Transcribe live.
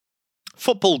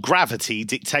Football gravity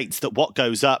dictates that what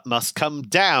goes up must come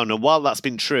down, and while that's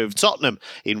been true of Tottenham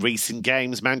in recent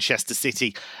games, Manchester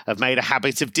City have made a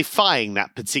habit of defying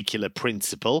that particular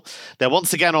principle. They're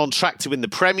once again on track to win the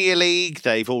Premier League.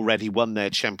 They've already won their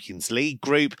Champions League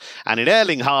group, and in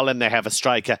Erling Haaland they have a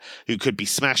striker who could be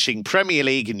smashing Premier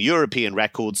League and European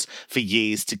records for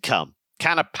years to come.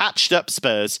 Can a patched-up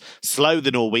Spurs slow the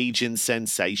Norwegian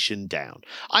sensation down?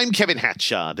 I'm Kevin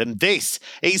Hatchard, and this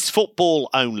is Football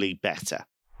Only Bettor.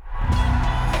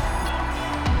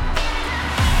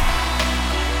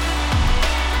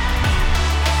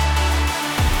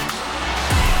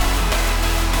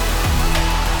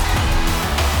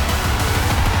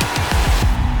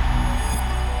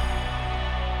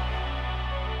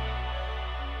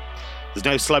 There's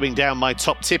no slowing down my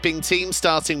top tipping team,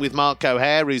 starting with Mark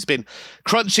O'Hare, who's been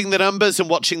crunching the numbers and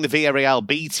watching the Villarreal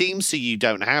B team, so you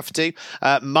don't have to.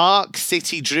 Mark,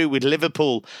 City drew with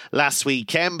Liverpool last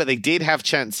weekend, but they did have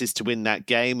chances to win that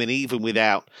game, and even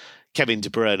without Kevin De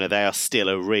Bruyne, they are still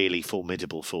a really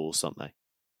formidable force, aren't they?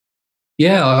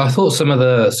 Yeah, I thought some of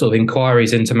the sort of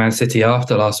inquiries into Man City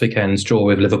after last weekend's draw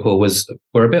with Liverpool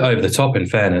were a bit over the top, in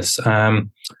fairness.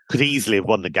 Could easily have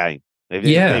won the game. If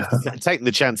they've taken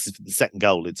the chances for the second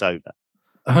goal, it's over.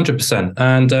 100%.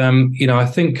 And, I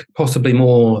think possibly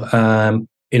more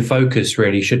in focus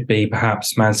really should be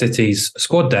perhaps Man City's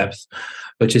squad depth,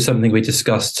 which is something we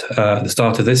discussed at the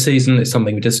start of this season. It's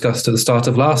something we discussed at the start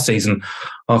of last season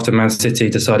after Man City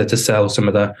decided to sell some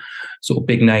of the sort of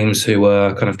big names who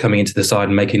were kind of coming into the side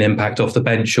and making an impact off the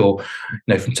bench or,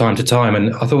 from time to time.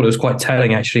 And I thought it was quite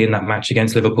telling actually in that match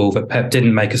against Liverpool that Pep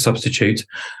didn't make a substitute.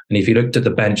 And if you looked at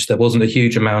the bench, there wasn't a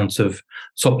huge amount of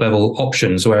top level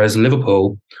options, whereas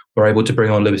Liverpool were able to bring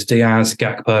on Luis Diaz,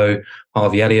 Gakpo,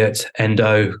 Harvey Elliott,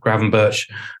 Endo, Gravenberch,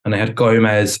 and they had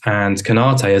Gomez and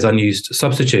Konate as unused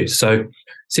substitutes. So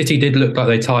City did look like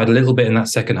they tired a little bit in that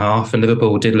second half, and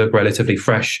Liverpool did look relatively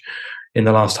fresh in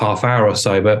the last half hour or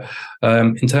so. But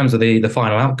in terms of the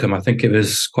final outcome, I think it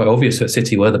was quite obvious that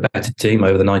City were the better team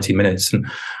over the 90 minutes. And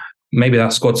maybe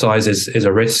that squad size is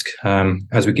a risk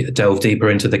as we delve deeper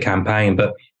into the campaign.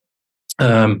 But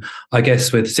I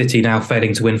guess with City now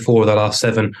failing to win 4 of the last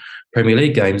 7 Premier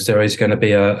League games, there is going to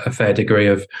be a fair degree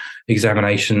of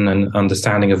examination and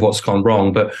understanding of what's gone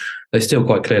wrong. But they still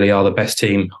quite clearly are the best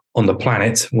team on the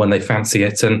planet when they fancy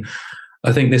it. And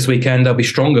I think this weekend they'll be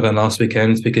stronger than last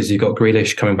weekend because you've got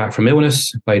Grealish coming back from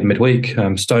illness, played midweek.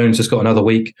 Stones has got another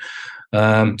week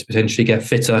to potentially get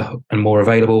fitter and more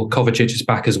available. Kovacic is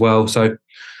back as well. So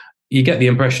you get the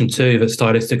impression too that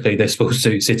stylistically this will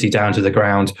suit City down to the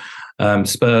ground.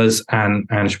 Spurs and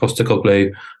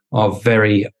Postecoglou are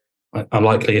very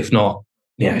unlikely, if not,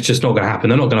 it's just not going to happen.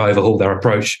 They're not going to overhaul their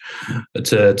approach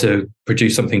to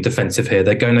produce something defensive here.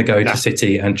 They're going to go to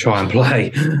City and try and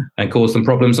play and cause them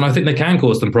problems. And I think they can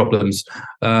cause them problems,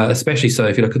 especially so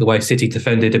if you look at the way City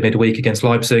defended in midweek against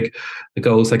Leipzig, the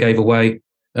goals they gave away.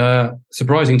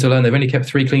 Surprising to learn they've only kept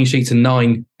 3 clean sheets in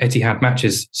 9 Etihad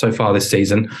matches so far this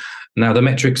season. Now, the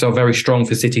metrics are very strong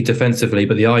for City defensively,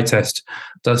 but the eye test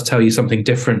does tell you something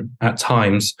different at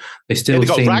times. They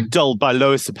got ragdolled by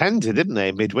Lois Openda, didn't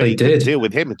they, midweek? They did. Couldn't deal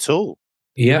with him at all.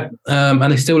 Yeah, and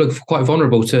they still look quite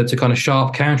vulnerable to kind of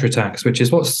sharp counterattacks, which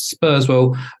is what Spurs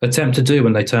will attempt to do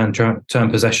when they turn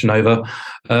possession over.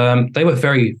 They were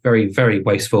very, very, very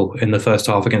wasteful in the first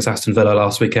half against Aston Villa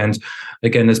last weekend.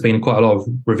 Again, there's been quite a lot of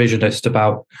revisionist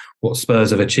about what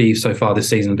Spurs have achieved so far this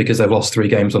season because they've lost 3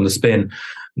 games on the spin,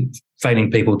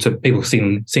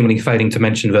 seemingly failing to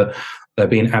mention that they're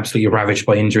being absolutely ravaged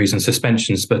by injuries and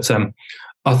suspensions. But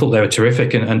I thought they were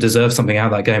terrific and deserved something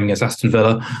out of that game against Aston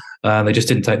Villa. They just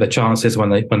didn't take their chances when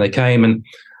they came. And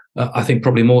I think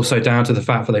probably more so down to the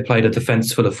fact that they played a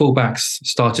defence full of fullbacks,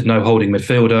 started no holding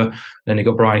midfielder. Then you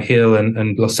got Bryan Gil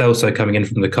and Lo Celso coming in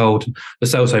from the cold. Lo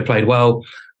Celso played well,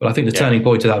 but I think the turning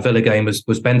point of that Villa game was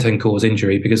Bentancur's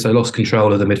injury because they lost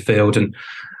control of the midfield. And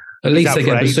at least they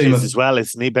get Bissouma as well,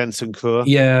 isn't he, Bentancur?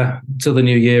 Yeah, till the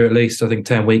new year at least. I think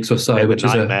 10 weeks or so, which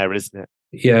is a nightmare, isn't it?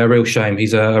 Yeah, a real shame.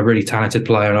 He's a really talented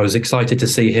player, and I was excited to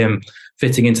see him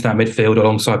fitting into that midfield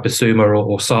alongside Bissouma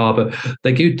or Sarr. But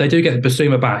they do get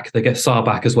Bissouma back. They get Sarr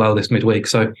back as well this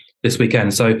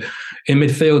weekend. So in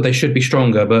midfield they should be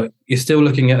stronger, but you're still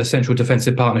looking at a central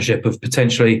defensive partnership of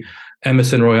potentially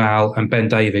Emerson Royale and Ben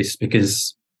Davies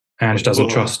because Ange doesn't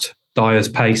trust Dyer's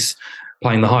pace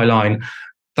playing the high line.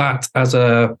 That as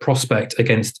a prospect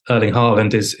against Erling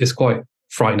Haaland is quite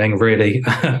frightening, really.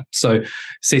 So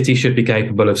City should be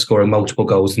capable of scoring multiple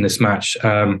goals in this match,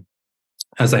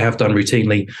 as they have done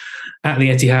routinely at the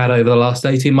Etihad over the last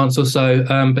 18 months or so.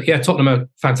 But yeah, Tottenham are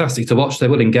fantastic to watch. They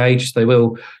will engage, they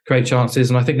will create chances,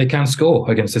 and I think they can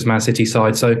score against this Man City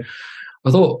side. So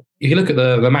I thought if you look at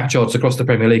the match odds across the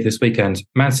Premier League this weekend,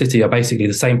 Man City are basically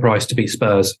the same price to beat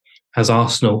Spurs as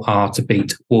Arsenal are to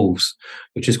beat Wolves,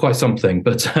 which is quite something.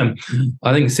 But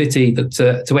I think City,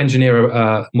 to engineer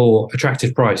a more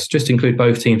attractive price, just include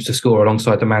both teams to score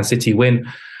alongside the Man City win.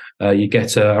 You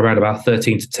get around about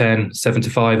 13 to 10, 7 to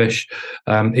 5-ish.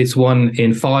 It's 1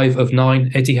 in 5 of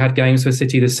 9 Etihad games for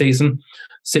City this season.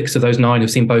 6 of those 9 have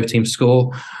seen both teams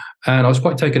score. And I was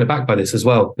quite taken aback by this as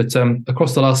well. But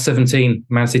across the last 17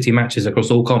 Man City matches across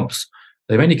all comps,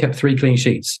 they've only kept 3 clean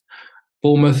sheets.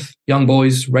 Bournemouth, Young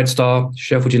Boys, Red Star,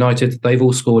 Sheffield United, they've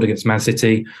all scored against Man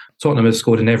City. Tottenham have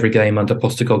scored in every game under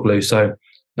Postecoglou, so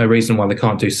no reason why they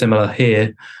can't do similar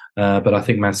here. But I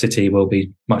think Man City will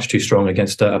be much too strong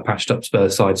against a patched-up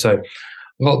Spurs side. So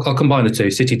I'll combine the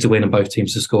two, City to win and both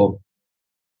teams to score.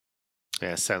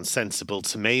 Yeah, sounds sensible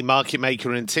to me. Market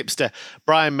maker and tipster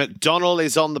Brian McDonnell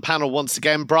is on the panel once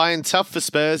again. Brian, tough for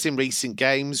Spurs in recent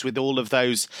games with all of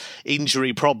those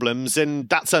injury problems, and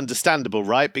that's understandable,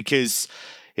 right? Because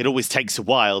it always takes a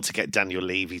while to get Daniel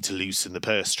Levy to loosen the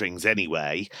purse strings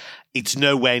anyway. It's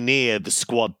nowhere near the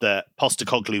squad that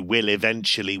Postecoglou will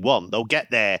eventually want. They'll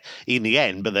get there in the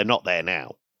end, but they're not there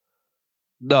now.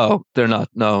 No, they're not.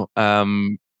 No.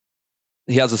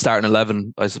 He has a starting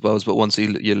 11, I suppose, but once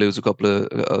you lose a couple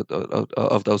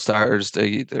of those starters,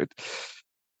 they're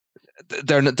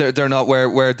not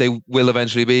where they will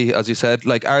eventually be, as you said.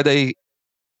 Like, are they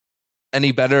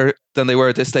any better than they were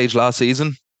at this stage last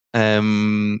season?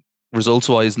 Results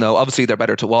wise, no. Obviously, they're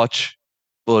better to watch,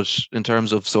 but in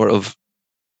terms of sort of,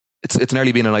 it's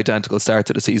nearly been an identical start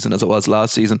to the season as it was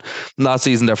last season. Last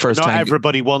season, their first. Not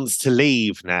everybody wants to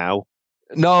leave now.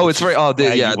 No, it's very odd.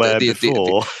 Yeah,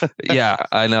 before. Yeah,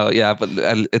 I know. Yeah, but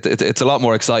it's a lot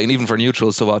more exciting, even for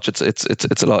neutrals to watch. It's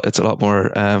a lot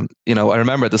more. I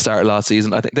remember at the start of last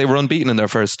season, I think they were unbeaten in their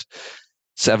first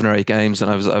 7 or 8 games, and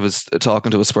I was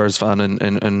talking to a Spurs fan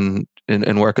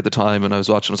in work at the time, and I was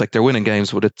watching. I was like, they're winning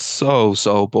games, but it's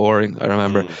so boring. I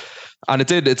remember. And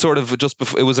it sort of just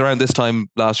before, it was around this time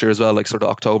last year as well, like sort of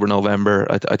October, November.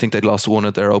 I think they'd lost 1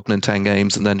 of their opening 10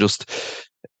 games, and then just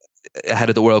ahead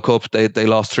of the World Cup, they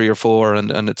lost 3 or 4,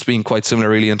 and it's been quite similar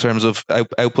really in terms of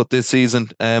output this season.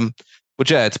 But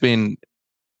yeah, it's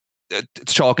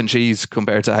chalk and cheese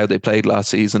compared to how they played last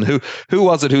season. Who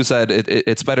was it who said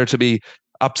it's better to be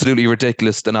absolutely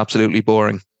ridiculous than absolutely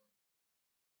boring?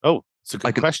 Oh, it's a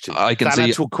good question. I can see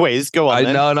actual quiz. Go on.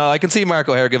 No. I can see Mark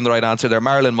O'Hare giving the right answer there.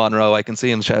 Marilyn Monroe. I can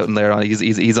see him shouting there.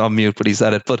 He's on mute, but he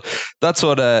said it. But that's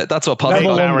what Big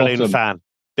Marilyn fan.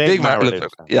 Big Marilyn.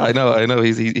 Yeah, I know.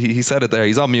 He said it there.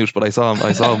 He's on mute, but I saw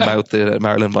him mouth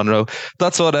Marilyn Monroe.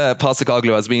 That's what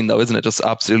Postecoglou has been, though, isn't it? Just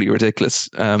absolutely ridiculous.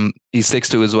 He sticks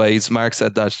to his ways. Mark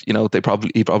said that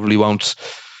he probably won't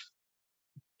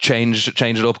change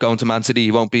it up going to Man City.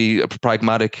 He won't be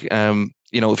pragmatic.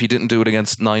 If he didn't do it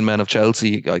against 9 men of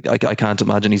Chelsea, I can't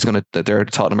imagine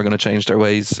Tottenham are going to change their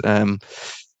ways.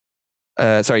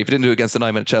 If he didn't do it against the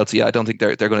 9 men of Chelsea, I don't think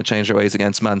they're going to change their ways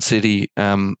against Man City.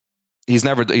 He's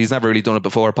never really done it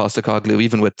before, Postecoglou.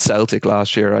 Even with Celtic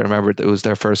last year, I remember it was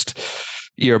their first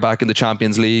year back in the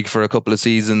Champions League for a couple of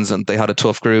seasons, and they had a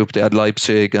tough group. They had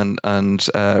Leipzig and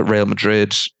Real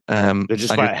Madrid. They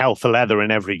just went hell for leather in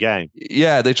every game.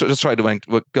 Yeah, they just tried to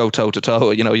go toe to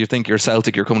toe. You think you're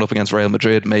Celtic, you're coming up against Real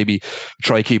Madrid. Maybe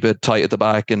try keep it tight at the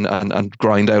back and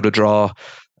grind out a draw.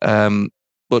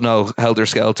 But no, helter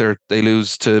skelter. They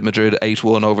lose to Madrid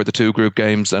 8-1 over the 2 group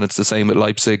games, and it's the same with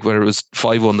Leipzig, where it was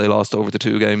 5-1 they lost over the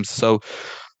 2 games. So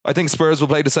I think Spurs will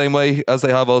play the same way as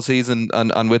they have all season,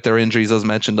 and with their injuries, as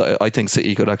mentioned, I think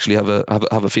City could actually have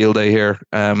a field day here.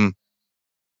 I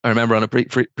remember on a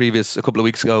previous a couple of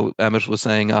weeks ago, Emmett was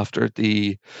saying after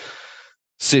the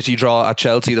City draw at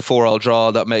Chelsea, the 4-4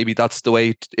 draw, that maybe that's the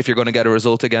way if you're going to get a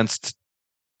result against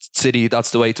City,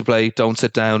 that's the way to play. Don't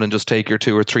sit down and just take your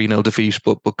 2 or 3-0 defeat,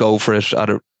 but go for it.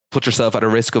 Put yourself at a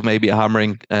risk of maybe a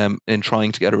hammering in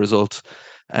trying to get a result.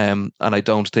 And I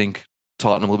don't think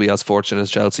Tottenham will be as fortunate as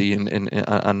Chelsea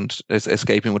and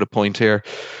escaping with a point here.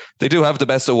 They do have the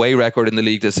best away record in the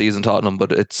league this season, Tottenham,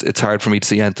 but it's hard for me to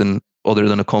see anything other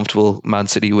than a comfortable Man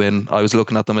City win. I was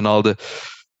looking at them in all the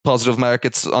positive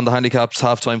markets on the handicaps,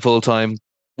 half-time, full-time.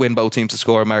 Win both teams to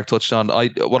score, Mark touched on.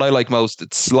 What I like most,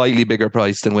 it's slightly bigger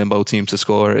price than win both teams to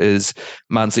score, is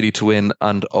Man City to win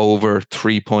and over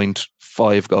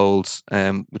 3.5 goals,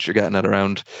 which you're getting at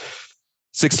around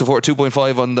 6 to 4,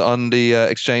 2.5 on the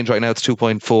exchange right now. It's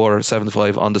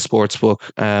 2.475 on the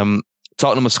sportsbook.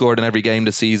 Tottenham have scored in every game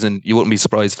this season. You wouldn't be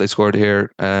surprised if they scored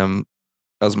here,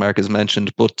 as Mark has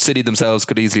mentioned. But City themselves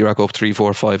could easily rack up 3,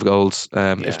 4, 5 goals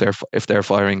if they're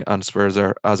firing, and Spurs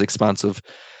are as expansive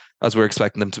as we're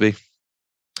expecting them to be.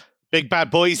 Big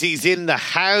Bad Boysy's in the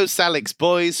house. Alex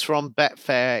Boys from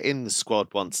Betfair in the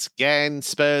squad once again.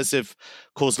 Spurs have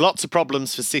caused lots of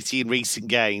problems for City in recent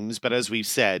games, but as we've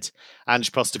said,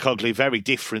 Ange Postecoglou very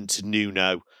different to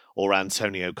Nuno or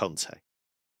Antonio Conte.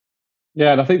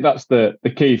 Yeah, and I think that's the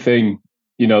key thing,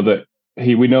 that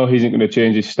we know he isn't going to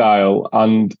change his style.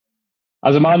 And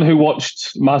as a man who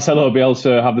watched Marcelo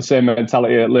Bielsa have the same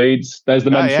mentality at Leeds, there's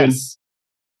the mention. Yes.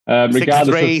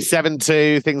 6-3,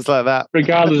 7-2, things like that.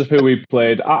 Regardless of who we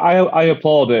played, I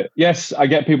applaud it. Yes, I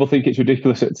get people think it's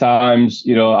ridiculous at times.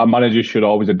 Our managers should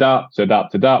always adapt.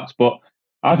 But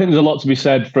I think there's a lot to be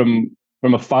said from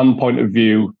a fan point of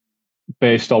view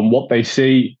based on what they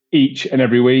see each and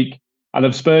every week. And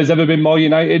have Spurs ever been more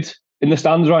united in the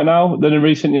stands right now than in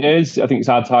recent years? I think it's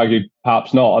hard to argue,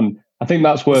 perhaps not. And I think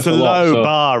that's worth a lot. It's a low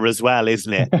bar as well,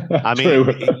 isn't it? I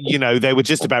mean, they were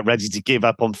just about ready to give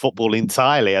up on football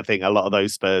entirely, I think, a lot of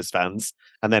those Spurs fans.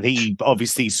 And then he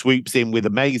obviously swoops in with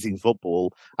amazing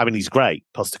football. I mean, he's great,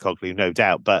 Postecoglou, no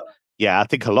doubt. But yeah, I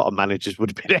think a lot of managers would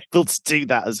have been able to do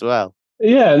that as well.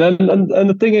 Yeah, and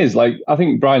the thing is, I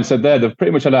think Brian said there, they've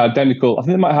pretty much had identical. I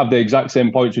think they might have the exact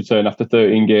same points return after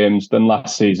 13 games than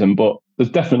last season, but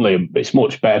it's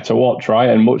much better to watch, right,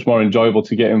 and much more enjoyable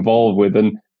to get involved with.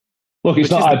 And look,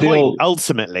 it's not ideal.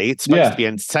 Ultimately, it's supposed to be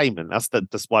entertainment.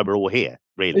 That's why we're all here,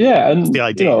 really. Yeah, and that's the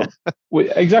idea.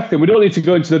 Exactly. We don't need to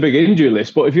go into the big injury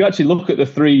list, but if you actually look at the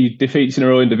 3 defeats in a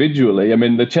row individually, I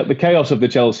mean, the chaos of the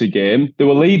Chelsea game, they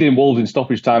were leading Wolves in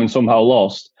stoppage time and somehow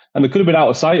lost. And they could have been out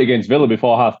of sight against Villa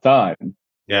before half time.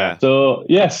 Yeah. So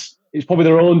yes, it's probably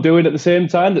their own doing at the same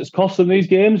time that's cost them these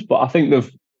games. But I think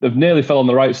they've nearly fell on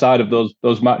the right side of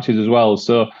those matches as well.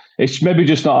 So it's maybe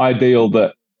just not ideal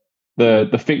that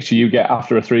the fixture you get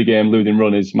after a 3-game losing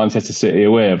run is Manchester City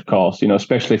away, of course.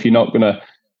 Especially if you're not going to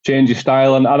change your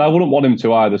style, and I wouldn't want him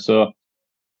to either. So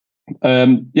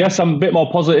yes, I'm a bit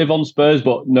more positive on Spurs,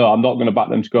 but no, I'm not going to back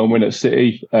them to go and win at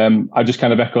City. I just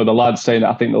kind of echo the lads saying that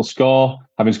I think they'll score,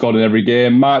 having scored in every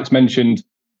game. Mark's mentioned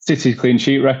City's clean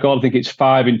sheet record. I think it's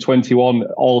 5 in 21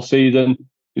 all season.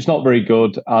 It's not very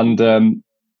good, and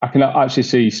I can actually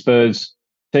see Spurs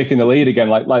taking the lead again,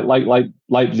 like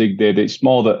Leipzig did. It's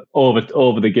more that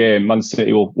over the game, Man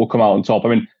City will come out on top. I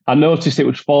mean, I noticed it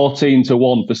was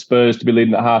 14-1 for Spurs to be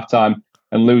leading at halftime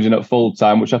and losing at full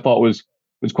time, which I thought was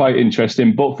quite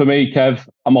interesting. But for me, Kev,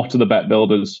 I'm off to the bet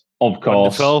builders, of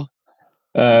course. Wonderful.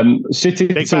 City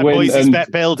Big to Bad win. Boys is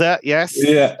bet builder, yes.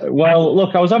 Yeah. Well,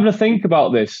 look, I was having to think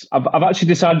about this. I've actually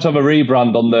decided to have a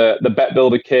rebrand on the bet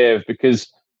builder cave because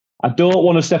I don't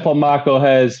want to step on Mark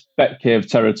O'Hare's bet cave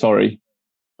territory.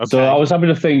 Okay. So I was having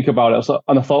to think about it,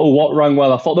 and I thought, what rang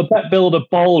well? I thought the bet builder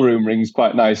ballroom rings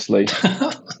quite nicely.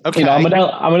 Okay, I'm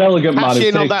an elegant man.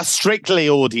 Actually, not that strictly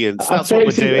audience. That's what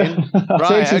we're doing.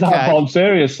 Right. Okay. That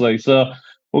seriously. So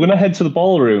we're going to head to the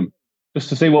ballroom just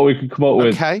to see what we can come up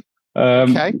with. Okay.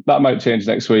 That might change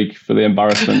next week for the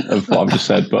embarrassment of what I've just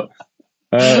said, but.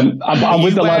 I'm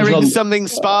with the lads wearing on something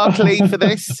sparkly for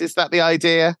this? Is that the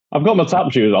idea? I've got my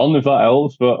tap shoes on, if that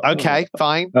helps. But okay,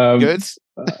 fine, good.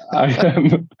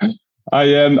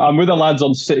 I'm with the lads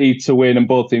on City to win and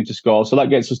both teams to score, so that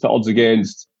gets us to odds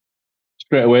against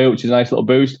straight away, which is a nice little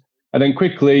boost. And then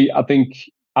quickly, I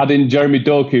think adding Jeremy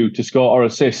Doku to score or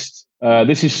assist.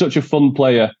 This is such a fun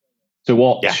player to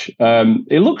watch. Yeah.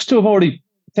 It looks to have already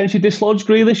potentially dislodged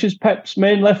Grealish as Pep's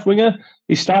main left winger.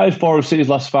 He started 4 of City's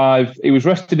last 5. He was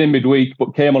rested in midweek,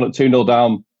 but came on at 2-0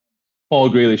 down for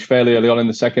Grealish fairly early on in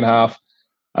the second half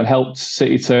and helped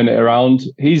City turn it around.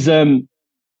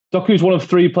 Doku's one of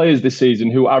 3 players this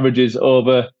season who averages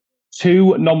over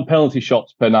 2 non-penalty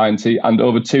shots per 90 and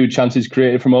over 2 chances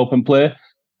created from open play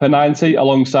per 90,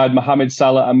 alongside Mohamed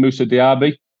Salah and Moussa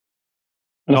Diaby.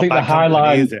 And I think the high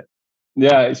line,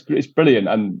 yeah, it's brilliant.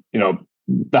 And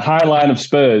the high line of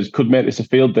Spurs could make this a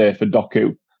field day for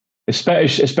Doku,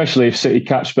 especially if City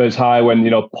catch Spurs high when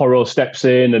Porro steps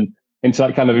in and into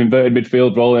that kind of inverted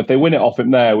midfield role. And if they win it off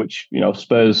him there, which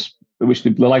Spurs, which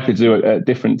they're likely to do at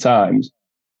different times,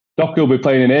 Doku will be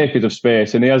playing in acres of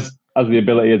space, and he has the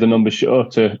ability as a number show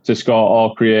to score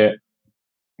or create.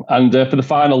 And for the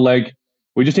final leg,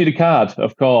 we just need a card,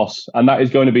 of course, and that is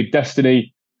going to be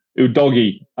Destiny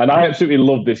Udogie. And I absolutely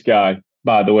love this guy.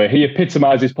 By the way, he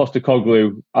epitomises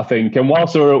Postecoglou, I think. And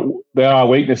whilst there are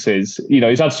weaknesses,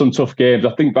 he's had some tough games.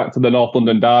 I think back to the North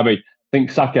London derby. I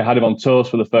think Saka had him on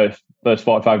toast for the first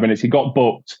 45 minutes. He got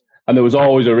booked, and there was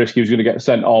always a risk he was going to get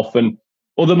sent off. And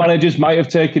other managers might have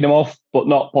taken him off, but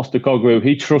not Postecoglou.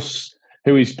 He trusts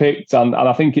who he's picked, and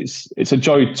I think it's a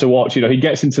joy to watch. He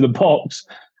gets into the box,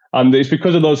 and it's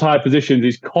because of those high positions.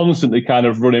 He's constantly kind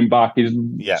of running back. He's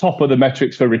top of the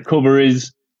metrics for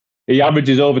recoveries. He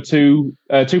averages over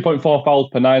 2.4 fouls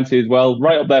per 90 as well,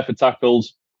 right up there for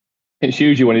tackles. It's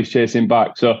usually when he's chasing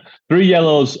back. So 3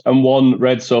 yellows and 1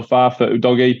 red so far for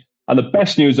Udogie. And the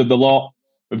best news of the lot,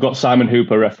 we've got Simon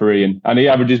Hooper refereeing, and he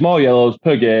averages more yellows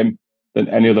per game than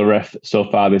any other ref so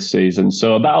far this season.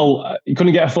 So you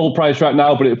couldn't get a full price right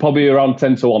now, but it'll probably be around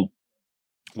 10-1.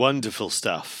 Wonderful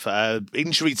stuff.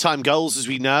 Injury time goals, as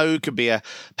we know, could be a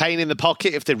pain in the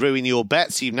pocket if they ruin your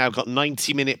bet. So you've now got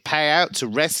 90-minute payout to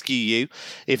rescue you.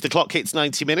 If the clock hits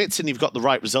 90 minutes and you've got the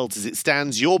right result as it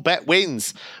stands, your bet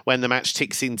wins when the match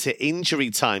ticks into injury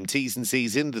time. T's and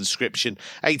C's in the description.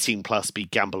 18+,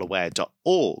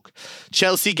 begambleaware.org.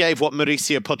 Chelsea gave what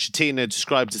Mauricio Pochettino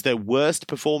described as their worst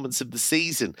performance of the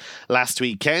season last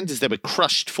weekend as they were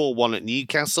crushed 4-1 at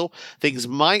Newcastle. Things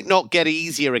might not get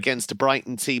easier against a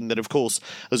Brighton team that, of course,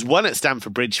 has won at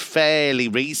Stamford Bridge fairly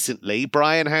recently.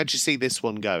 Brian, how do you see this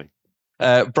one going?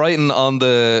 Brighton on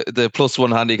the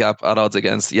 +1 handicap at odds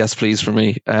against. Yes, please, for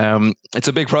me. It's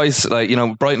a big price.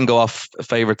 Brighton go off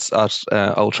favourites at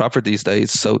Old Trafford these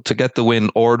days. So to get the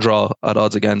win or draw at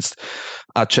odds against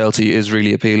at Chelsea is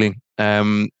really appealing.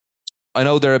 I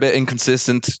know they're a bit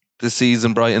inconsistent this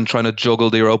season, Brighton, trying to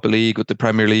juggle the Europa League with the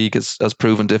Premier League has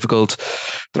proven difficult.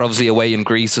 They're obviously away in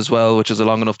Greece as well, which is a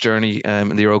long enough journey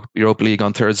in the Europa League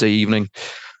on Thursday evening.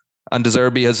 And De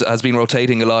Zerbi has been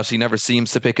rotating a lot. He never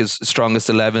seems to pick his strongest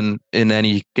 11 in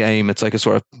any game. It's like a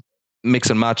sort of mix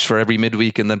and match for every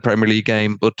midweek and then Premier League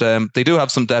game. But they do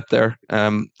have some depth there.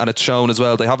 And it's shown as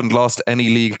well. They haven't lost any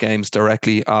league games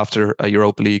directly after a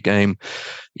Europa League game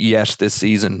yet this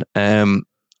season.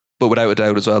 But without a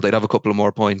doubt as well, they'd have a couple of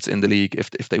more points in the league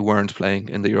if they weren't playing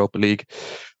in the Europa League.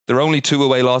 Their only 2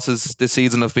 away losses this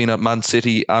season have been at Man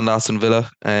City and Aston Villa.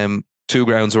 2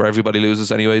 grounds where everybody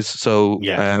loses anyways. So,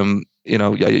 you don't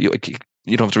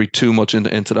have to read too much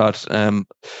into that.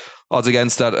 Odds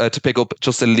against that to pick up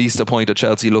just at least a point at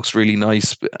Chelsea looks really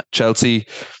nice. Chelsea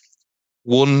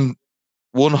won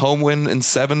home win in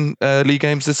 7 league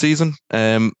games this season.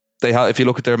 They have, if you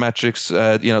look at their metrics,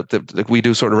 we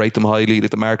do sort of rate them highly.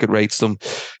 The market rates them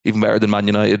even better than Man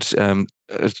United.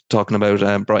 Talking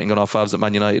about Brighton going off halves at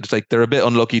Man United, it's like they're a bit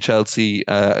unlucky, Chelsea,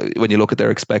 when you look at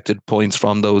their expected points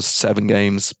from those 7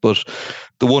 games. But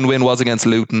the 1 win was against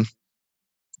Luton.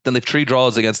 Then they've 3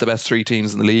 draws against the best 3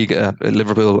 teams in the league: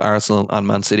 Liverpool, Arsenal, and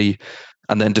Man City,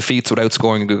 and then defeats without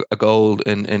scoring a goal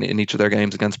in each of their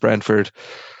games against Brentford,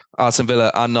 Aston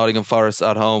Villa, and Nottingham Forest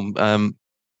at home.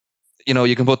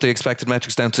 You can put the expected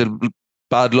metrics down to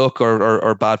bad luck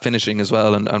or bad finishing as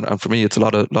well. And for me, it's a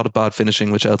lot of bad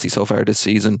finishing with Chelsea so far this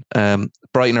season.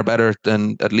 Brighton are better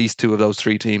than at least 2 of those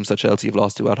 3 teams that Chelsea have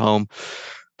lost to at home.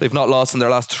 They've not lost in their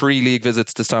last 3 league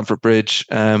visits to Stamford Bridge.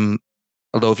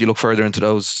 Although if you look further into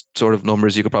those sort of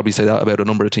numbers, you could probably say that about a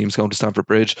number of teams going to Stamford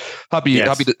Bridge. Happy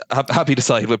to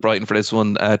side with Brighton for this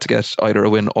one to get either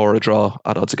a win or a draw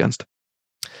at odds against.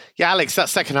 Yeah, Alex, that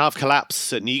second half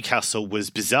collapse at Newcastle was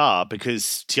bizarre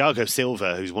because Thiago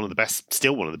Silva, who's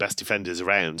still one of the best defenders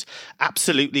around,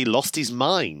 absolutely lost his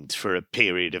mind for a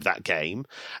period of that game.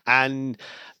 And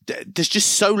there's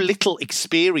just so little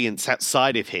experience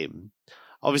outside of him.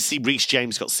 Obviously, Reece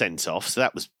James got sent off, so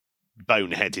that was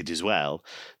boneheaded as well.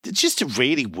 They're just a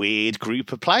really weird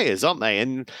group of players, aren't they?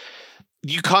 And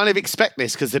you kind of expect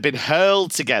this because they've been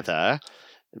hurled together.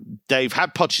 They've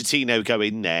had Pochettino go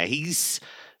in there.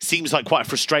 Seems like quite a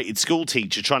frustrated school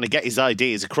teacher trying to get his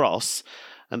ideas across,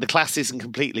 and the class isn't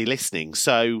completely listening.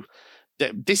 So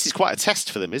this is quite a test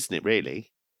for them, isn't it,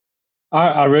 really?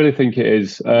 I really think it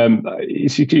is.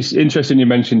 It's interesting you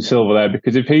mentioned Silva there,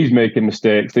 because if he's making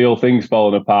mistakes, the whole thing's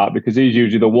falling apart, because he's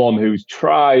usually the one who's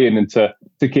trying and to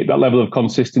keep that level of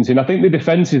consistency. And I think the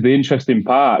defence is the interesting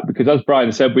part, because as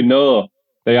Brian said, we know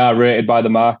they are rated by the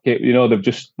market. They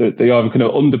are kind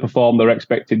of underperformed their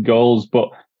expected goals, but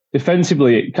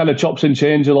defensively, it kind of chops and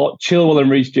changes a lot. Chilwell and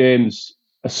Reece James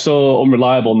are so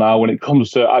unreliable now when it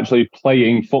comes to actually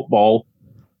playing football.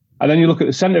 And then you look at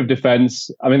the centre of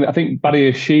defence. I mean, I think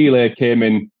Badiashile came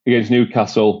in against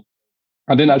Newcastle.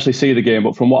 I didn't actually see the game,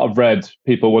 but from what I've read,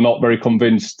 people were not very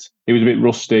convinced. He was a bit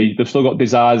rusty. They've still got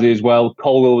Dizazi as well.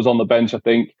 Colwell was on the bench, I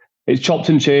think. It's chopped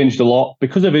and changed a lot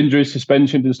because of injuries,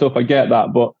 suspensions and stuff. I get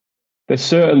that, but they're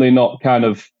certainly not kind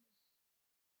of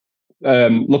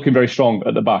looking very strong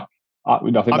at the back.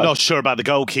 I'm not sure about the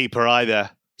goalkeeper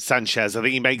either, Sanchez. I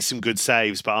think he makes some good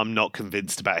saves, but I'm not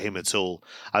convinced about him at all.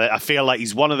 I feel like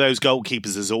he's one of those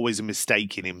goalkeepers. There's always a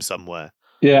mistake in him somewhere.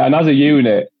 Yeah, and as a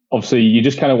unit, obviously, you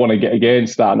just kind of want to get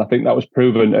against that. And I think that was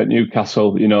proven at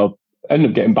Newcastle,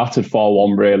 ended up getting battered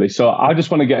 4-1, really. So I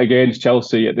just want to get against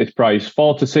Chelsea at this price.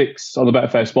 4-6 on the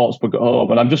Betfair Sportsbook at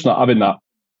home, and I'm just not having that.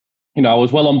 I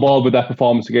was well on board with their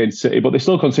performance against City, but they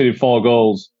still conceded 4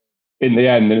 goals in the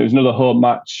end, and it was another home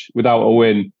match without a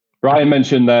win. Brian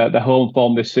mentioned their home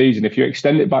form this season. If you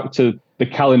extend it back to the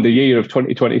calendar year of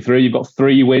 2023, you've got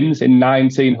 3 wins in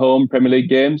 19 home Premier League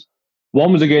games.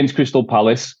 One was against Crystal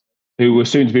Palace, who were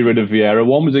soon to be rid of Vieira.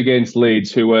 One was against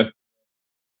Leeds, who were,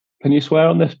 can you swear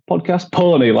on this podcast?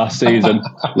 Pony last season,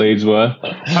 Leeds were.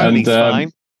 Pony's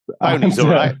fine. Pony's all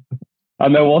right.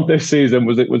 And then one this season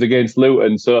was against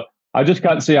Luton. So I just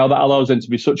can't see how that allows them to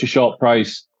be such a short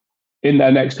price in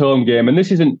their next home game. And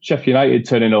this isn't Sheffield United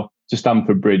turning up to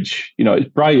Stamford Bridge. It's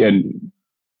Brighton.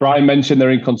 Brian mentioned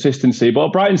their inconsistency,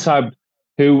 but Brighton side,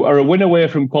 who are a win away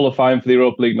from qualifying for the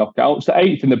Europa League knockouts, they're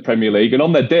 8th in the Premier League, and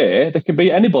on their day, they can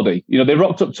beat anybody. They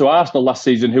rocked up to Arsenal last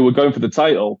season, who were going for the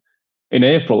title in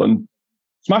April, and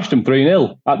smashed them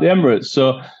 3-0 at the Emirates.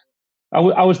 So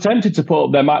I was tempted to put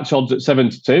up their match odds at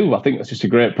 7-2. I think that's just a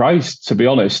great price, to be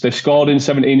honest. They've scored in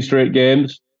 17 straight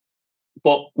games,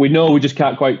 but we know we just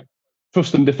can't quite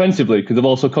trust them defensively because they've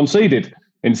also conceded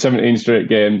in 17 straight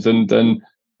games, and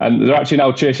they're actually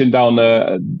now chasing down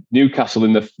Newcastle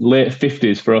in the late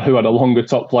 50s who had a longer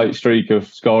top flight streak of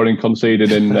scoring and conceding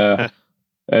in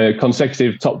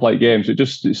consecutive top flight games.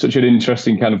 It's such an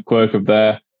interesting kind of quirk of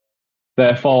their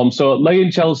form. So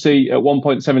laying Chelsea at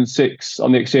 1.76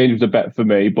 on the exchange was a bet for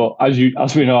me, but as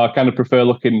we know, I kind of prefer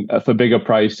looking for bigger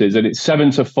prices, and it's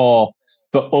 7-4 for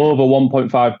over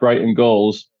 1.5 Brighton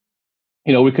goals.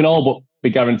 We can all but be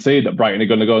guaranteed that Brighton are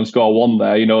going to go and score 1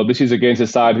 there. This is against a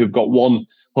side who've got 1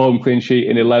 home clean sheet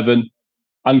in 11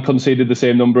 and conceded the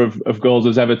same number of goals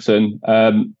as Everton.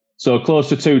 So close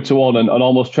to 2-1 and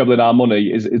almost trebling our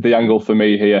money is the angle for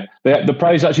me here. The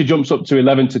price actually jumps up to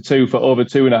 11-2 for over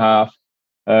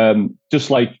 2.5, just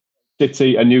like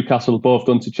City and Newcastle both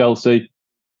done to Chelsea.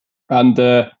 And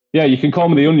you can call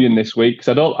me the Onion this week, because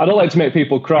I don't like to make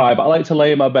people cry, but I like to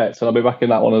lay in my bets, and I'll be back in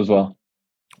that one as well.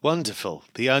 Wonderful.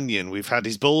 The Onion. We've had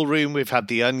his Ballroom. We've had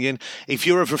the Onion. If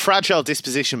you're of a fragile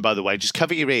disposition, by the way, just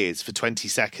cover your ears for 20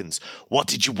 seconds. What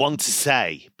did you want to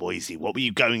say, Boise? What were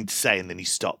you going to say? And then you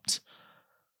stopped.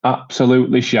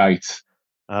 Absolutely shite.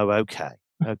 Oh, okay.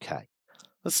 Okay.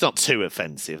 That's not too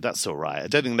offensive. That's all right. I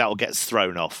don't think that will get us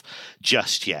thrown off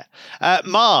just yet.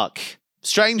 Mark,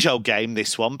 strange old game,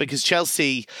 this one, because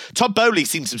Chelsea, Todd Bowley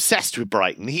seems obsessed with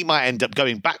Brighton. He might end up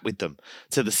going back with them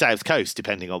to the South Coast,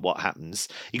 depending on what happens.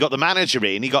 He got the manager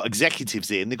in, he got executives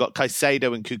in, they got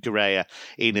Caicedo and Cucurella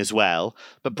in as well.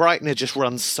 But Brighton have just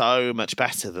run so much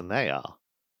better than they are.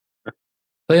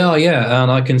 They are, yeah,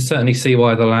 and I can certainly see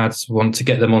why the lads want to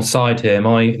get them on side here.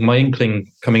 My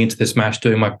inkling coming into this match,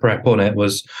 doing my prep on it,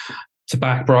 was to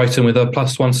back Brighton with a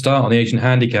 +1 start on the Asian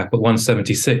handicap at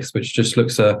 176, which just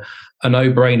looks a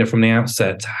no-brainer from the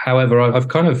outset. However, I've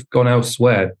kind of gone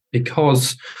elsewhere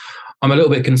because I'm a little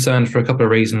bit concerned for a couple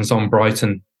of reasons on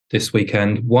Brighton this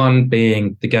weekend. One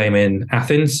being the game in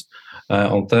Athens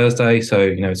on Thursday. So,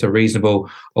 it's a reasonable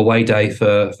away day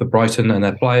for Brighton and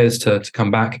their players to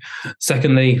come back.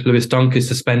 Secondly, Lewis Dunk is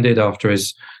suspended after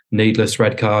his needless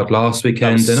red card last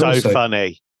weekend. That was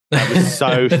funny. That was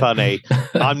so funny.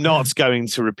 I'm not going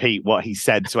to repeat what he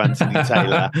said to Anthony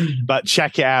Taylor, but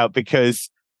check it out, because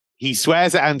he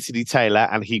swears at Anthony Taylor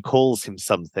and he calls him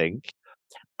something.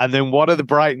 And then one of the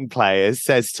Brighton players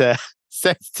says to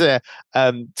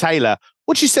Taylor,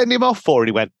 "What'd you send him off for?" And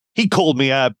he went, "He called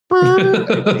me a..."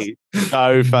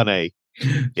 So funny.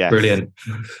 Yes. Brilliant.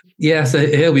 Yeah, so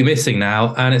he'll be missing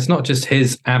now. And it's not just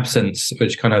his absence,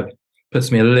 which kind of puts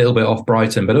me a little bit off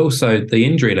Brighton, but also the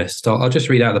injury list. I'll just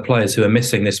read out the players who are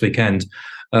missing this weekend.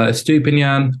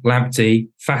 Stupinian, Lamptey,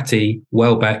 Fatty,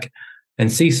 Welbeck,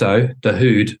 Enciso,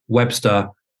 Dahoud, Webster,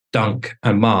 Dunk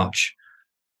and March.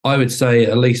 I would say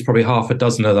at least probably half a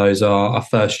dozen of those are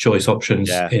first choice options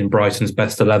in Brighton's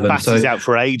best 11. Fatty's out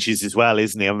for ages as well,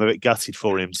 isn't he? I'm a bit gutted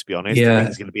for him, to be honest. Yeah. I think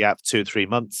he's going to be out for 2 or 3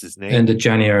 months, isn't he? End of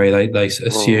January, they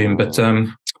assume. But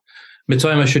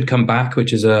Mitoma should come back,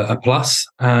 which is a plus.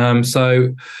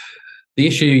 So the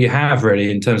issue you have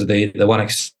really in terms of the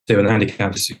 1x2 and the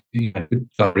handicaps, I've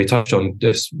already touched on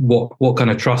just what kind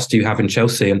of trust do you have in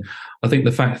Chelsea? And I think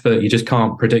the fact that you just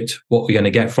can't predict what we're going to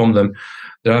get from them.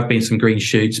 There have been some green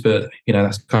shoots, but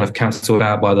that's kind of cancelled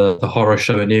out by the horror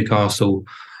show at Newcastle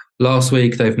last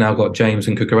week. They've now got James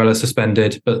and Cucurella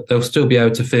suspended, but they'll still be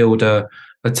able to field a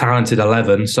talented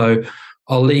 11. So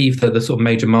I'll leave the sort of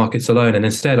major markets alone, and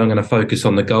instead I'm going to focus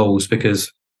on the goals,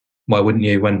 because why wouldn't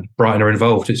you when Brighton are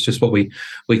involved? It's just what we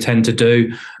tend to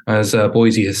do. As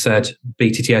Boise has said,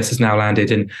 BTTS has now landed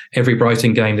in every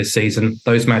Brighton game this season.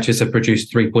 Those matches have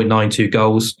produced 3.92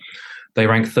 goals. They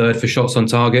rank third for shots on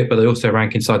target, but they also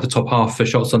rank inside the top half for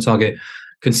shots on target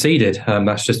conceded.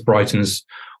 That's just Brighton's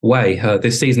way.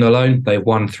 This season alone, they've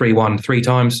won 3-1 3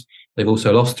 times. They've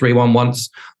also lost 3-1 once.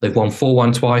 They've won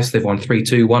 4-1 twice. They've won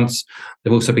 3-2 once.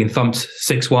 They've also been thumped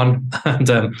 6-1.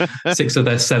 And 6 of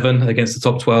their 7 against the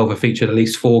top 12 have featured at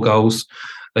least 4 goals.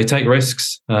 They take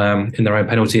risks in their own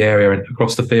penalty area and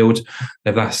across the field.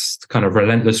 They've that kind of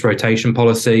relentless rotation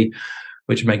policy,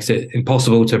 which makes it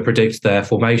impossible to predict their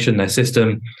formation, their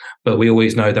system. But we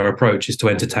always know their approach is to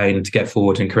entertain, to get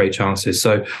forward and create chances.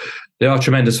 So they are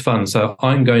tremendous fun. So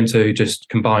I'm going to just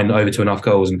combine over 2.5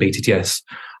 goals and BTTS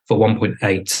for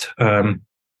 1.8.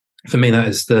 For me, that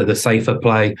is the safer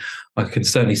play. I can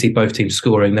certainly see both teams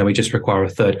scoring. Then we just require a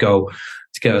third goal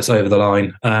to get us over the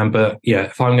line. But yeah,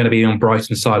 if I'm going to be on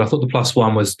Brighton's side, I thought the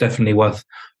 +1 was definitely worth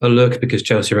a look because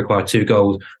Chelsea required 2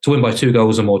 goals to win by 2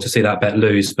 goals or more to see that bet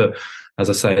lose. But as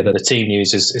I say, the team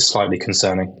news is slightly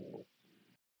concerning.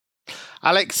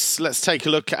 Alex, let's take a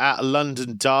look at a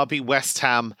London derby. West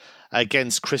Ham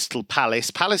against Crystal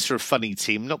Palace. Palace are a funny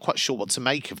team. Not quite sure what to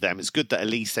make of them. It's good that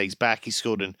Elise's back. He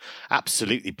scored an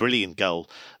absolutely brilliant goal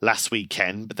last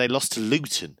weekend, but they lost to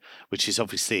Luton, which is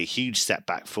obviously a huge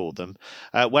setback for them.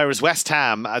 Whereas West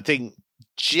Ham, I think,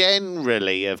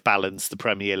 generally have balanced the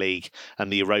Premier League and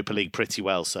the Europa League pretty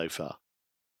well so far.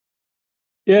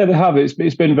 Yeah, they have.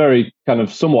 It's been very kind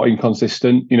of somewhat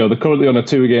inconsistent. You know, they're currently on a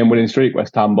 2-game winning streak,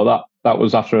 West Ham, but that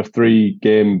was after a 3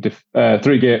 losing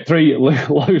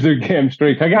game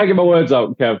streak. I can't get my words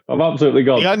out, Kev. I'm absolutely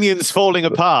gone. The onion's falling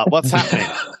apart. What's happening?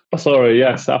 Sorry,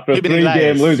 yes, after a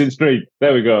 3-game losing streak.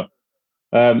 There we go.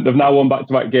 They've now won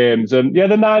back-to-back games. And yeah,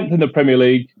 they're 9th in the Premier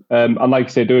League. And like I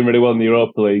say, doing really well in the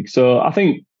Europa League. So I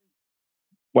think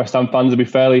West Ham fans will be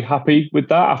fairly happy with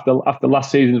that after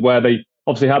last season's where they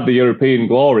obviously had the European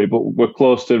glory, but were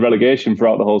close to relegation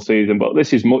throughout the whole season. But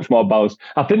this is much more balanced.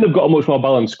 I think they've got a much more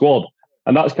balanced squad.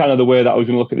 And that's kind of the way that I was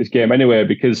going to look at this game anyway,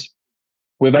 because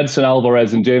with Edson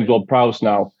Alvarez and James Ward-Prowse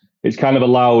now, it's kind of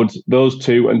allowed those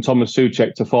two and Thomas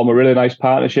Souček to form a really nice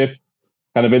partnership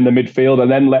kind of in the midfield,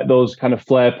 and then let those kind of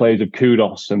flair plays of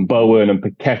Kudos and Bowen and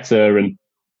Paqueta and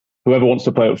whoever wants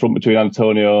to play up front between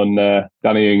Antonio and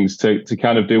Danny Ings to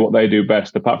kind of do what they do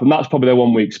best. Apart from that's probably their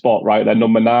 1 weak spot, right? Their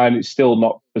number 9, it's still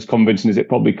not as convincing as it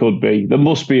probably could be. There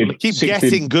must be they keep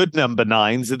getting good number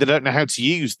 9s and they don't know how to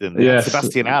use them. Yes.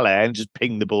 Sebastian Haller just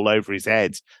pinged the ball over his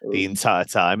head the entire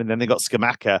time, and then they got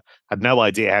Scamacca, had no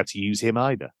idea how to use him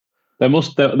either. There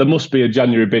must be a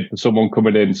January bid for someone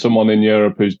coming in, someone in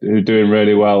Europe who's doing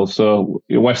really well. So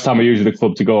West Ham are usually the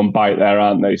club to go and bite there,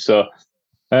 aren't they? So.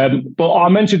 But I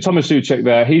mentioned Thomas Souček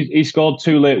there. He scored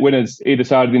 2 late winners either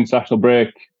side of the international break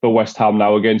for West Ham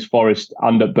now against Forest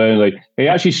and at Burnley. He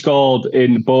actually scored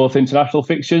in both international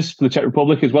fixtures for the Czech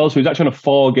Republic as well. So he's actually on a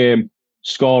 4-game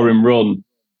scoring run.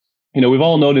 You know, we've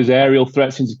all known his aerial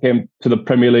threat since he came to the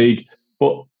Premier League.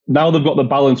 But now they've got the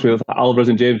balance with Alvarez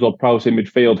and James Ward-Prowse in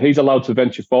midfield. He's allowed to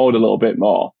venture forward a little bit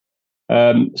more.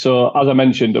 So as I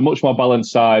mentioned, a much more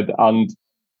balanced side. And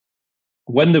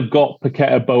when they've got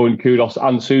Paqueta, Bowen, Kudos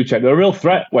and Souček, they're a real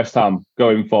threat, West Ham,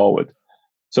 going forward.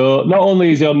 So not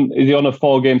only is he on a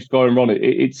 4-game scoring run,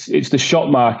 it's the shot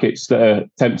markets that are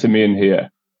tempting me in here.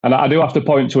 And I do have to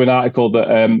point to an article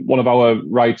that one of our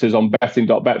writers on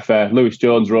betting.betfair, Lewis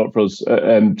Jones, wrote for us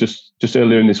just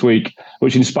earlier in this week,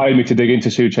 which inspired me to dig into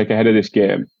Souček ahead of this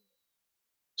game.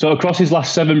 So across his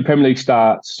last 7 Premier League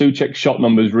starts, Souček's shot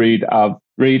numbers read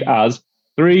as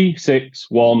 3, 6,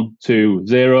 1, 2,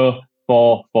 0,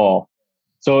 4, 4.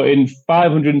 So in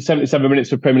 577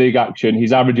 minutes of Premier League action,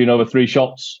 he's averaging over 3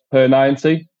 shots per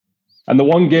 90. And the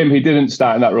one game he didn't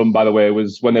start in that run, by the way,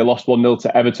 was when they lost 1-0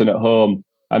 to Everton at home.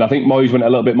 And I think Moyes went a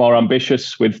little bit more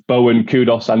ambitious with Bowen,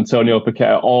 Kudos, Antonio,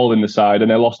 Paqueta all in the side, and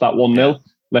they lost that 1-0,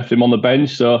 left him on the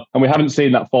bench. So, and we haven't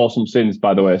seen that foursome since,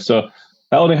 by the way. So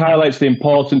that only highlights the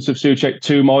importance of Souček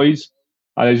to Moyes.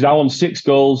 And he's now on 6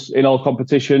 goals in all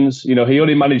competitions. You know, he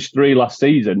only managed 3 last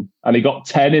season, and he got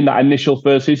 10 in that initial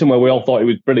first season where we all thought he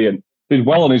was brilliant. He's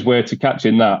well on his way to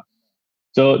catching that.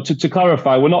 So to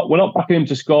clarify, we're not backing him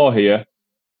to score here,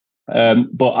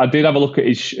 but I did have a look at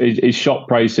his shot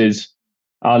prices,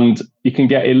 and you can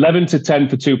get 11-10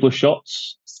 for 2+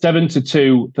 shots,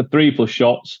 7-2 for 3+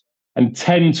 shots, and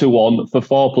 10-1 for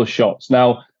 4+ shots.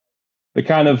 Now, the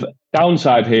kind of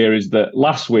downside here is that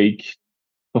last week,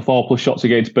 for 4+ shots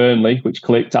against Burnley, which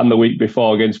clicked, and the week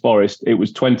before against Forest, it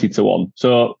was 20-1.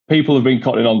 So people have been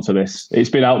cutting on to this. It's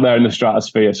been out there in the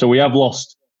stratosphere. So we have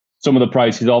lost some of the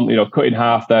prices on, cut in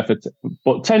half there.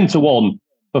 But 10-1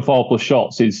 for 4+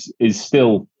 shots is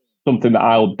still something that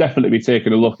I'll definitely be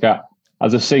taking a look at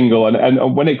as a single.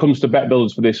 And when it comes to bet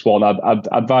builders for this one, I'd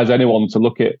advise anyone to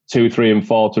look at 2, 3 and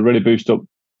 4 to really boost up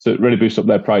to really boost up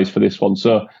their price for this one.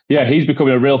 So yeah, he's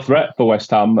becoming a real threat for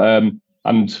West Ham,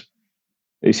 and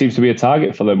he seems to be a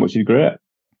target for them, which is great.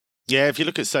 Yeah, if you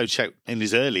look at Souček in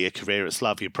his earlier career at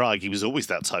Slavia Prague, he was always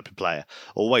that type of player.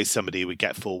 Always somebody who would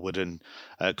get forward and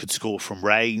could score from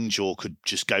range or could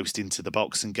just ghost into the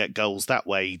box and get goals that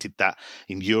way. He did that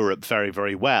in Europe very,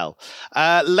 very well.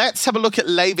 Let's have a look at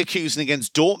Leverkusen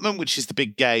against Dortmund, which is the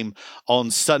big game on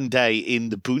Sunday in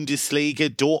the Bundesliga.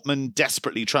 Dortmund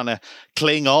desperately trying to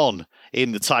cling on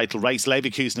in the title race.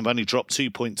 Leverkusen have only dropped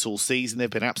 2 points all season. They've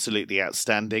been absolutely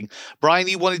outstanding. Brian,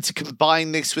 you wanted to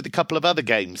combine this with a couple of other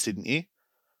games, didn't you?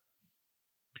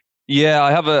 Yeah,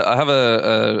 I have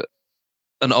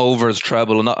an overs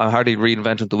treble, and I hardly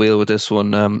reinvented the wheel with this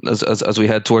one. As we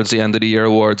head towards the end of the year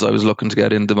awards, I was looking to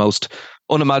get in the most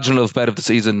unimaginative bet of the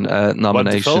season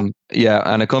nomination. Wonderful. Yeah,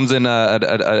 and it comes in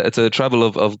it's a treble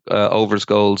of overs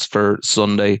goals for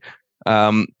Sunday.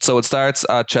 So it starts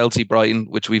at Chelsea Brighton,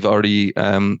 which we've already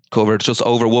covered, just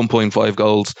over 1.5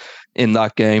 goals in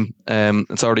that game.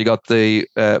 It's already got the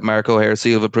Mark O'Hare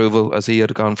seal of approval, as he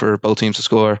had gone for both teams to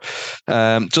score.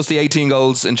 Just the 18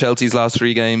 goals in Chelsea's last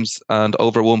 3 games, and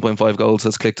over 1.5 goals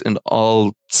has clicked in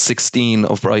all 16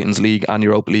 of Brighton's League and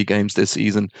Europa League games this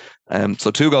season. So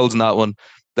 2 goals in that one.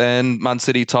 Then Man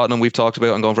City, Tottenham, we've talked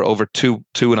about. I'm going for over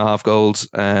 2.5 goals.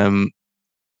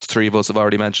 3 of us have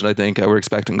already mentioned, I think, we're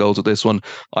expecting goals with this one.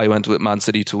 I went with Man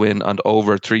City to win and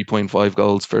over 3.5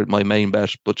 goals for my main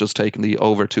bet, but just taking the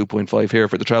over 2.5 here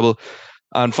for the treble.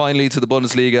 And finally to the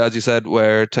Bundesliga, as you said,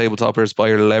 where table toppers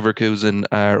Bayer Leverkusen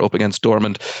are up against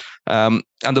Dortmund. And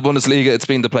the Bundesliga, it's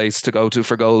been the place to go to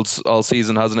for goals all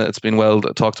season, hasn't it? It's been well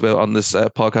talked about on this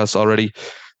podcast already.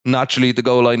 Naturally, the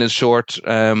goal line is short.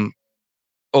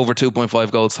 Over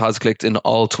 2.5 goals has clicked in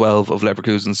all 12 of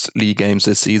Leverkusen's league games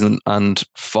this season and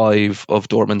 5 of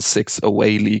Dortmund's 6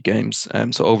 away league games.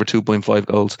 So over 2.5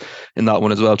 goals in that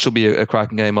one as well. It should be a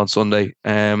cracking game on Sunday.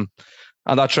 And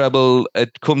that treble,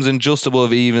 it comes in just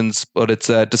above evens, but it's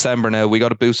December now. We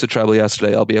got a boosted treble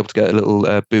yesterday. I'll be able to get a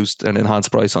little boost and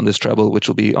enhanced price on this treble, which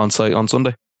will be on site on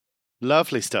Sunday.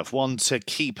 Lovely stuff. One to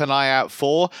keep an eye out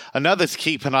for. Another to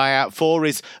keep an eye out for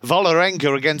is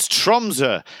Vålerenga against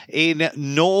Tromsø in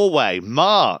Norway.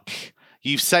 Mark,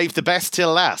 you've saved the best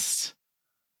till last.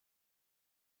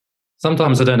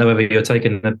 Sometimes I don't know whether you're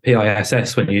taking the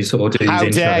PISS when you sort of do these intros. How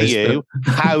dare you?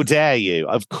 How dare you?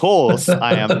 Of course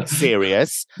I am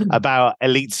serious about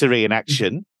Elite Serie in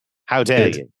action. How dare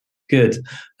you? Good.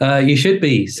 You should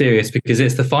be serious because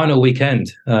it's the final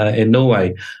weekend in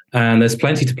Norway and there's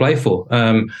plenty to play for.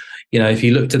 If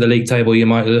you look to the league table, you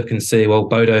might look and see, well,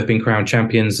 Bodø have been crowned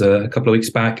champions a couple of weeks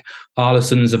back.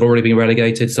 Arlesen's have already been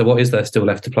relegated. So what is there still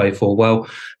left to play for? Well,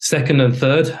 second and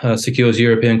third secures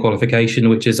European qualification,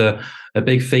 which is a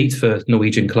big feat for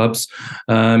Norwegian clubs.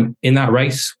 In that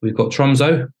race, we've got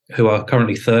Tromsø, who are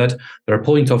currently third. They're a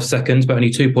point off second, but only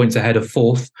 2 points ahead of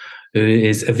fourth, who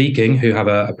is a Viking, who have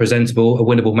a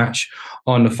winnable match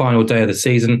on the final day of the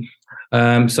season.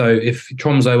 So if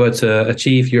Tromsø were to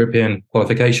achieve European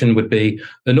qualification, would be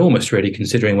enormous, really,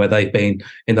 considering where they've been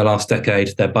in the last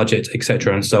decade, their budget,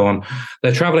 etc., and so on.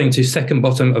 They're travelling to second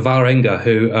bottom of Vålerenga,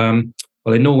 who,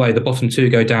 in Norway, the bottom 2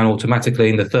 go down automatically,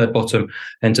 and the third bottom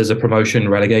enters a promotion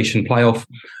relegation playoff.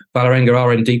 Vålerenga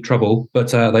are in deep trouble, but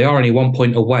they are only 1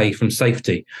 point away from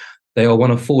safety. They are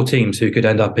one of 4 teams who could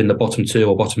end up in the bottom 2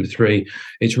 or bottom 3.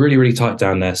 It's really, really tight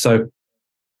down there. So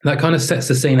that kind of sets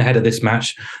the scene ahead of this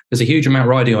match. There's a huge amount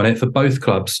riding on it for both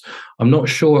clubs. I'm not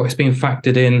sure it's been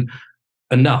factored in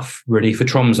enough, really, for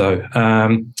Tromsø.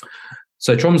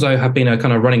 So Tromsø have been a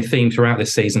kind of running theme throughout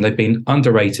this season. They've been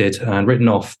underrated and written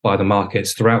off by the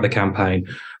markets throughout the campaign.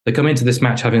 They come into this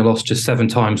match having lost just 7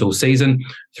 times all season,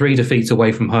 3 defeats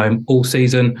away from home all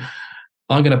season.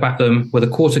 I'm going to back them with a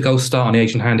quarter goal start on the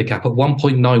Asian handicap at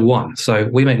 1.91. So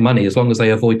we make money as long as they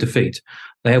avoid defeat.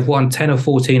 They have won 10 of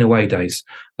 14 away days.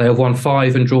 They have won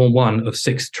 5 and drawn 1 of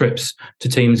 6 trips to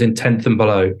teams in 10th and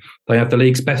below. They have the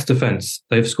league's best defence.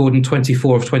 They've scored in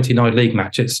 24 of 29 league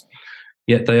matches.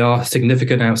 Yet they are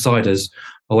significant outsiders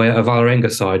away at a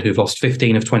Vålerenga side who've lost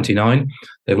 15 of 29.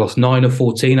 They've lost 9 of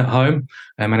 14 at home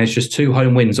and managed just 2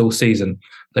 home wins all season.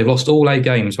 They've lost all 8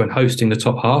 games when hosting the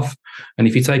top half. And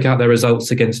if you take out their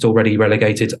results against already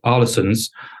relegated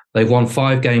Arlesen's, they've won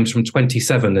 5 games from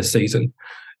 27 this season.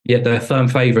 Yet they're firm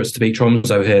favourites to beat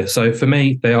Tromsø here. So for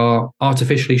me, they are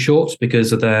artificially short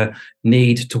because of their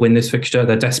need to win this fixture,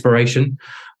 their desperation.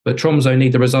 But Tromsø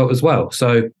need the result as well.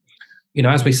 So,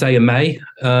 as we say in May,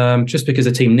 just because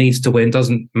a team needs to win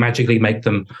doesn't magically make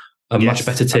them a much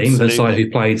better team than the side who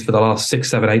played for the last 6,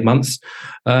 7, 8 months,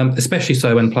 especially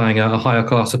so when playing a higher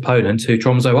class opponent who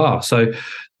Tromsø are. So,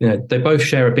 they both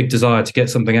share a big desire to get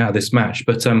something out of this match.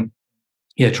 But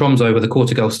Tromso with a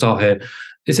quarter goal start here.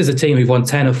 This is a team who've won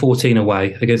 10 of 14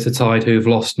 away against a Tide who've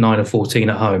lost 9 of 14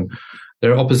 at home.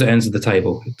 They're at opposite ends of the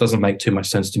table. It doesn't make too much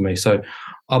sense to me. So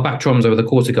I'll back Tromso with a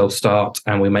quarter goal start,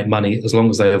 and we make money as long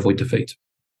as they avoid defeat.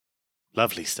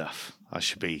 Lovely stuff. I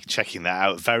should be checking that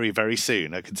out very, very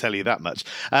soon. I can tell you that much.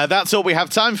 That's all we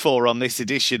have time for on this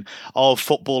edition of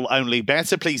Football Only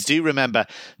Bettor. Please do remember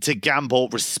to gamble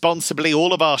responsibly.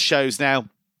 All of our shows now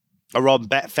are on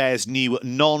Betfair's new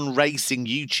non-racing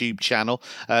YouTube channel.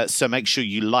 So make sure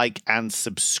you like and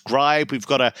subscribe. We've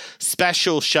got a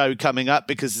special show coming up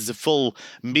because there's a full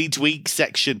midweek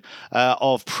section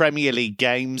of Premier League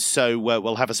games. So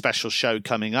we'll have a special show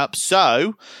coming up.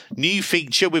 So new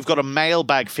feature, we've got a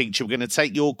mailbag feature. We're going to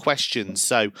take your questions.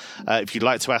 So if you'd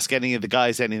like to ask any of the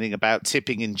guys anything about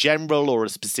tipping in general or a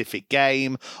specific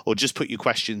game, or just put your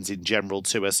questions in general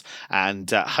to us, and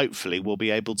hopefully we'll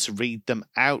be able to read them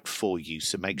out for you.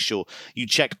 So make sure you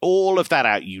check all of that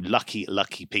out, you lucky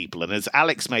people. And as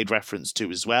Alex made reference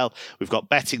to as well, we've got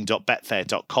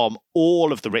betting.betfair.com,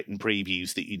 all of the written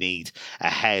previews that you need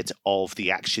ahead of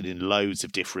the action in loads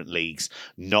of different leagues,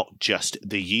 not just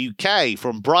the UK.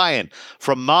 From Brian,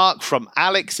 from Mark, from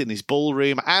Alex in his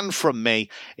ballroom, and from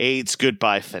me, it's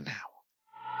goodbye for now.